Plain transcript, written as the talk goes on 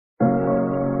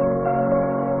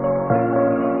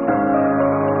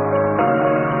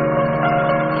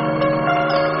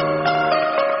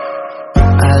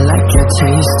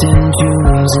taste in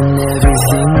dreams and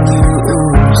everything you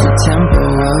ooze. The tempo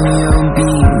of your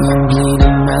beat, your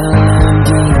bleeding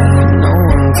melody. No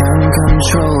one can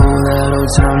control that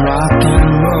old time rock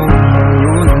and roll.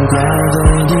 Ruling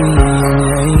gravity,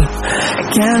 yeah.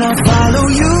 Can I follow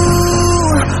you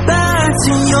back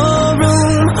to your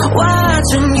room,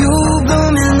 watching you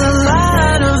bloom in the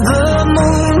light of the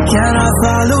moon? Can I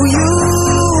follow you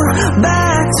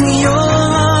back to your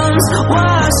arms,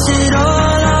 wash it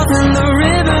all off in the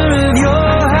river of your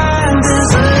heart?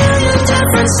 There's a million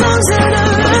different songs that I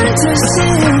learned to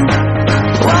sing,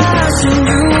 watching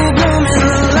you bloom in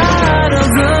the light of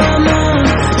the moon.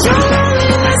 Your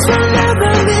loneliness will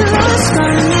never be lost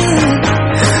on me,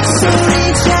 so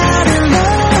reach out and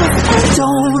love and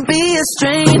don't be a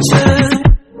stranger.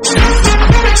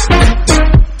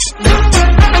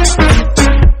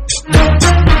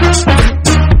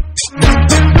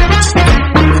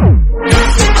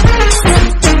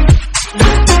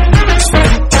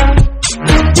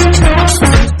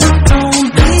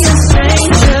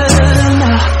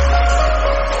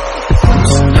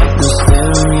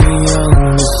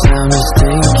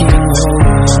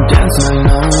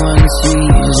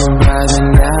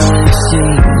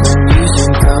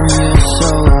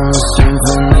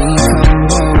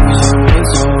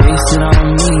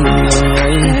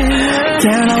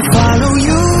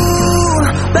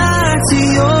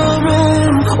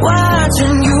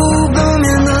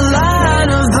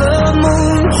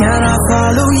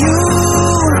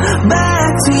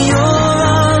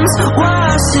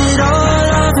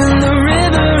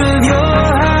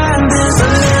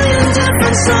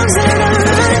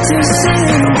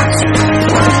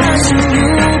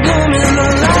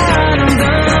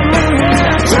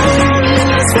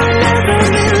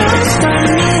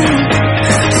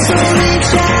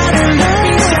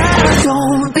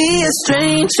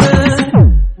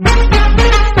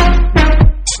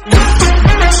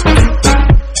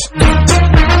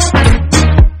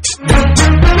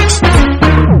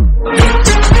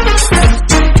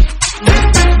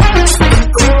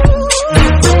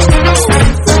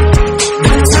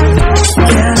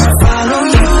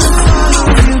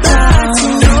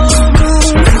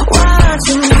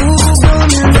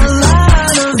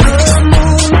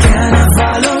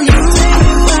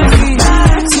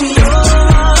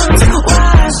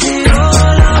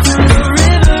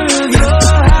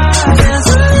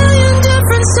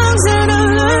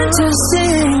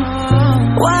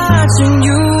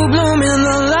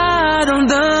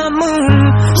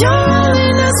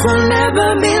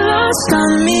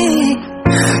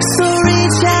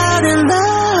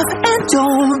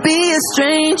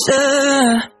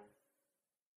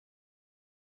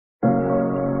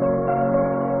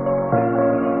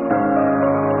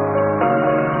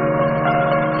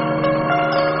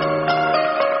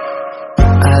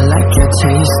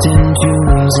 Taste in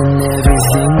dreams and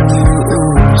everything you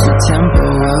ooze. The tempo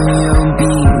of your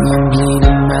beat, your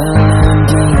bleeding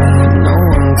melody. No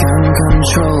one can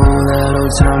control that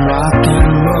old time rock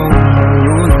and roll.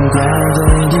 Ruling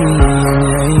gravity,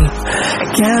 yeah.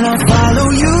 Can I follow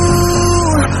you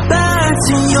back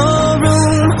to your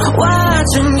room,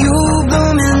 watching you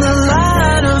bloom in the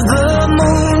light of the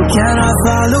moon? Can I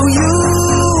follow you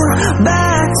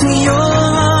back to your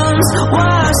arms,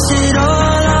 wash it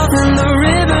all off in the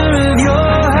river of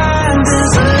your heart?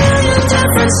 There's a million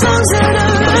different songs that I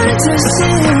learned to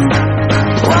sing,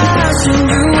 watching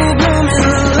you bloom in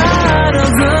the light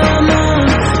of the moon.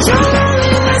 Your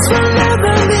loneliness will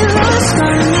never be lost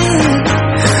on me,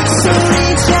 so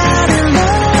reach out and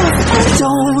love and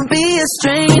don't be a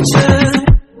stranger.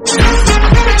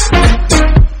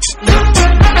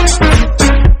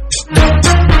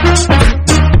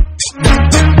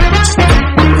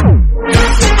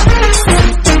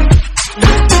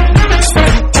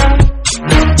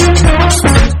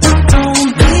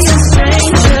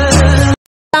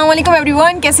 अस्सलामुअलैकुम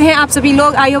everyone, कैसे हैं आप सभी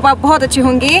लोग? I hope आप बहुत अच्छे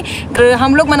होंगे।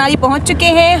 हम लोग मनाली पहुंच चुके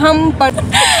हैं। हम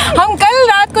कल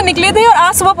रात को निकले थे और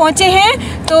आज सुबह पहुंचे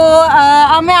हैं। तो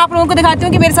अब मैं आप लोगों को दिखाती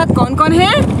हूँ कि मेरे साथ कौन कौन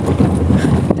है।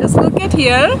 Just look at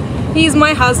here, he is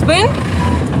my husband.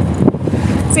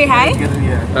 Say hi.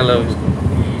 Hello.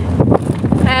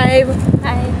 Hi.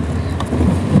 Hi.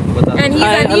 And he's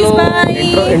Annie's bhai.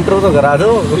 Intro तो करा दो।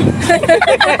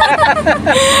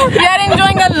 We are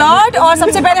enjoying a lot। और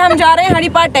सबसे पहले हम जा रहे हैं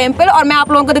हरिपार टेम्पल और मैं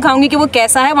आप लोगों को दिखाऊंगी कि वो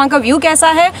कैसा है, वहाँ का व्यू कैसा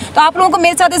है। तो आप लोगों को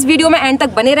मेरे साथ इस वीडियो में एंड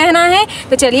तक बने रहना है।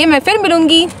 तो चलिए मैं फिर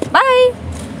मिलूंगी, bye.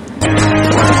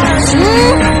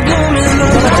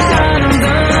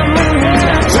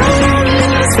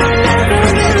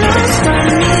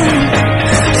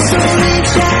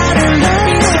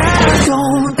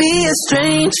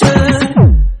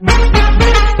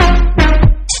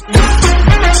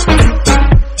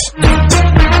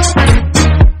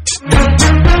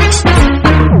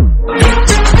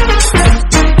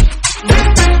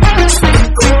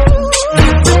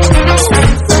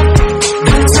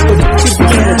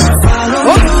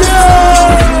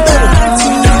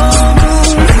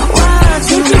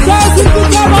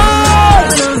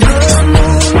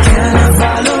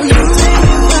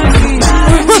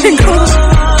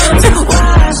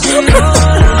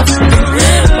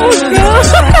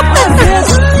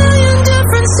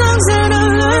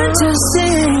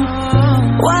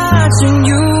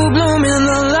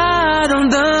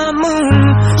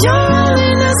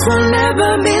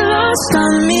 lost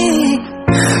on me.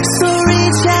 So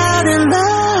reach out and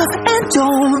love, and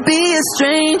don't be a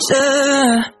stranger.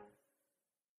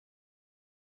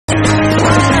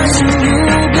 Watching you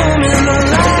bloom in the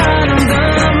light of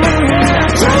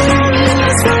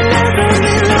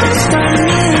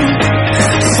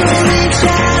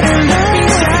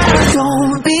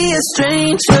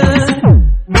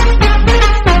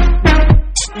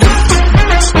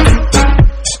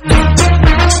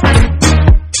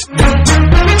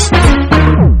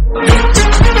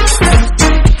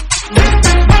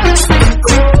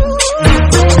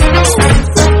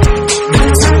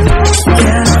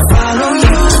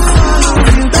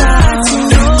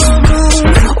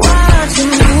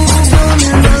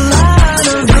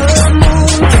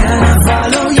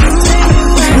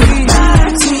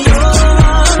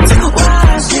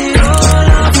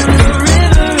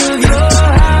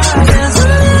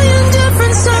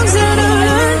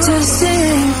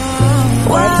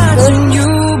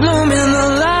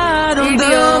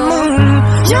the moon.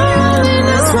 Your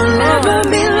loneliness will never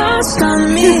be lost on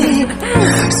me.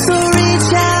 So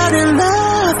reach out and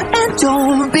love,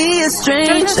 don't be a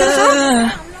stranger.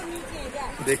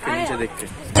 देख के नीचे देख के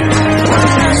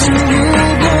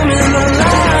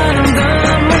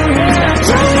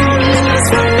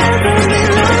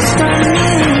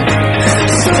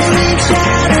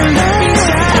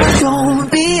Don't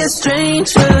be a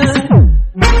stranger.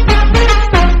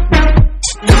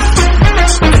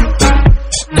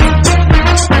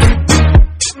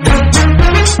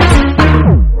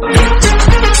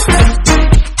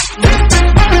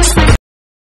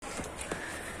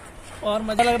 और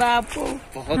मजा लग रहा है आपको?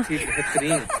 बहुत ही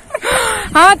बेहतरीन।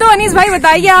 हाँ तो अनीस भाई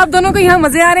बताइए, आप दोनों को यहाँ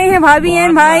मजे आ रहे हैं? भाभी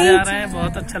हैं भाई? आ रहे हैं,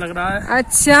 बहुत अच्छा लग रहा है।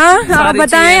 अच्छा, आप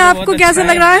बताएं आपको कैसा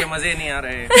लग रहा है? मजे नहीं आ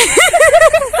रहे।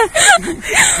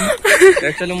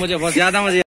 चलो मुझे बहुत ज्यादा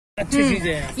मजे। अच्छी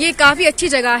चीजें हैं। ये काफी अच्छी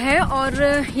जगह है और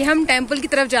ये हम टेम्पल की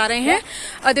तरफ जा रहे हैं,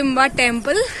 हादिम्बा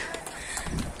टेम्पल।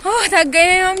 थक गए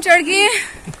हैं हम चढ़ के,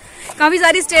 काफी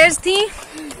सारी स्टेयर्स थी।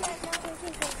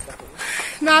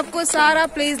 मैं आपको सारा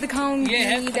प्लेस दिखाऊंगी। ये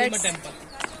है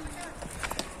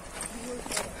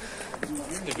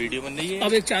वीडियो बन रही है।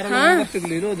 अब एक चारों लोगों का पिक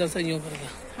ले लो उधर से यूं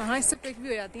करके। हाँ, इससे पिक भी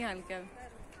हो जाती है हल्का।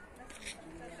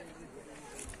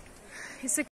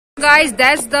 इससे गाइस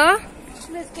दैट्स द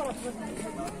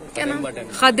क्या नाम?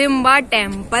 हादिम्बा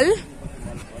temple.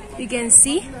 You can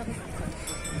see.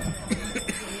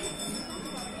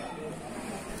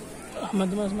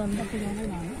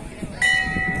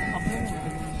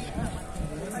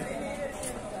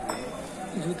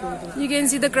 You can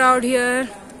see the crowd here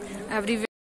everywhere.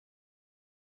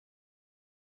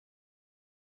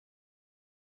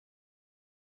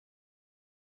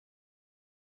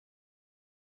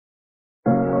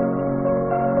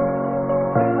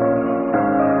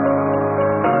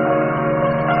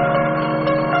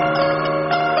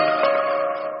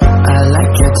 I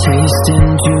like your taste in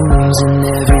dreams and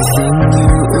everything you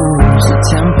ooze. The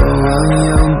tempo of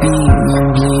your beat, you're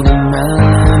bleeding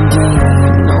melody.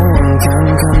 No one can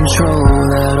control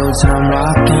that old time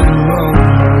rock and roll.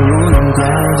 Ruling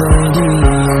gravity,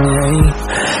 yeah.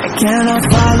 Can I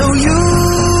follow you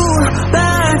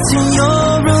back to your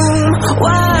room?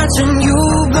 Watching you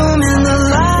bloom in the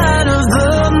light of the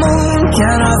moon.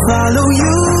 Can I follow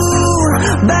you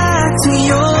back to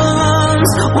your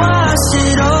arms? Wash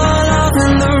it all off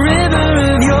in the river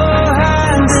of your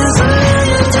heart. There's a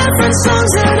million different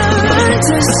songs that I learned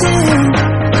to sing.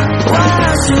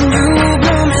 Watching you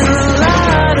bloom in the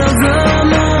light of the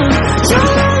moon.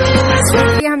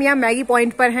 हम यहाँ Maggi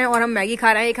point पर हैं और हम Maggi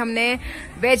खा रहे हैं। एक हमने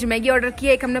वेज मैगी ऑर्डर की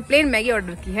है, एक हमने प्लेन मैगी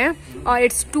ऑर्डर की है और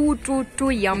इट्स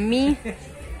टू यम्मी।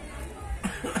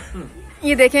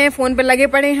 ये देखें फोन पर लगे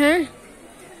पड़े हैं।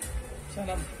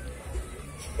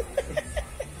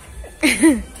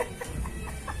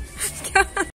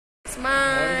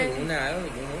 घूमने आए हो?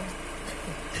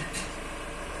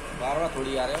 बार-बार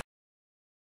थोड़ी आ रहे हो।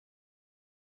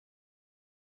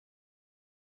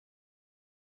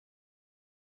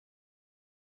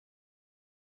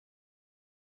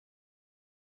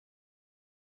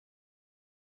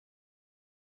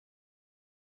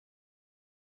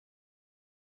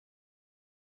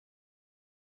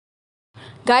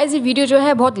 गाइस ये वीडियो जो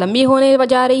है बहुत लंबी होने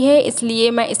जा रही है, इसलिए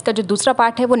मैं इसका जो दूसरा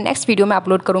पार्ट है वो नेक्स्ट वीडियो में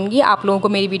अपलोड करूंगी। आप लोगों को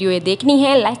मेरी वीडियो ये देखनी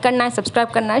है, लाइक करना है, सब्सक्राइब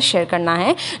करना है, शेयर करना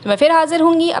है। तो मैं फिर हाजिर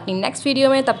होंगी अपनी नेक्स्ट वीडियो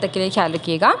में। तब तक के लिए ख्याल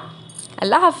रखिएगा।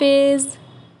 अल्लाह हाफिज़।